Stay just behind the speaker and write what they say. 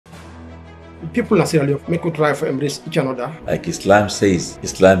People in Sierra Leone make it try to embrace each another. Like Islam says,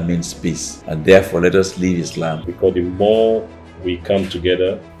 Islam means peace, and therefore let us leave Islam. Because the more we come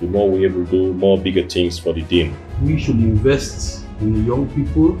together, the more we're able to do more bigger things for the deen. We should invest in the young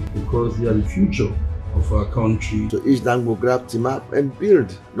people because they are the future of our country. So Islam will grab the map and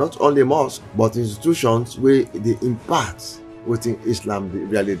build not only mosques but institutions where they impart within Islam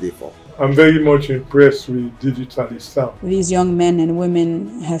really they for. I'm very much impressed with digital Islam. These young men and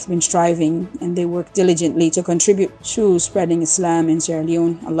women have been striving and they work diligently to contribute to spreading Islam in Sierra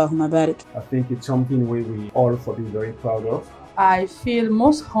Leone. Allahumma barik. I think it's something we all should be very proud of. I feel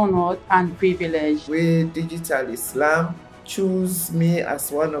most honored and privileged. Where digital Islam choose me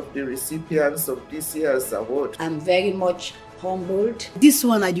as one of the recipients of this year's award. I'm very much humbled. This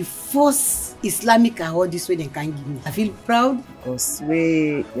one is the first Islamic award this way they can give me. I feel proud because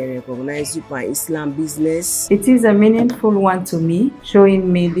we recognize you for Islam business. It is a meaningful one to me,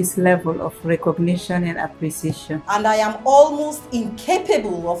 showing me this level of recognition and appreciation. And I am almost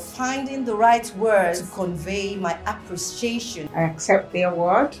incapable of finding the right words to convey my appreciation. I accept the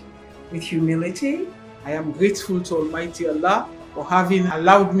award with humility. I am grateful to Almighty Allah for having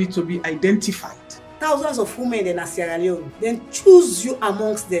allowed me to be identified. Thousands of women in Sierra Leone, then choose you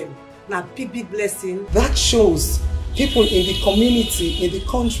amongst them. Now, big blessing. That shows people in the community, in the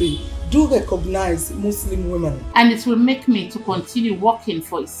country, do recognize Muslim women. And it will make me to continue working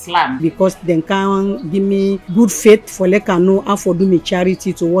for Islam. Because they can give me good faith for like I know how to do me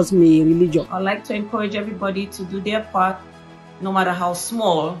charity towards me religion. I'd like to encourage everybody to do their part, no matter how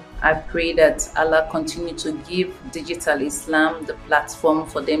small. I pray that Allah continue to give digital Islam the platform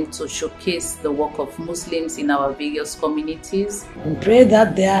for them to showcase the work of Muslims in our various communities. We pray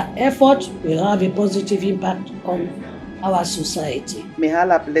that their effort will have a positive impact on our society. May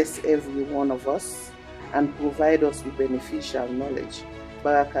Allah bless every one of us and provide us with beneficial knowledge.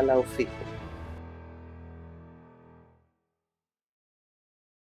 Barakallahu fikum.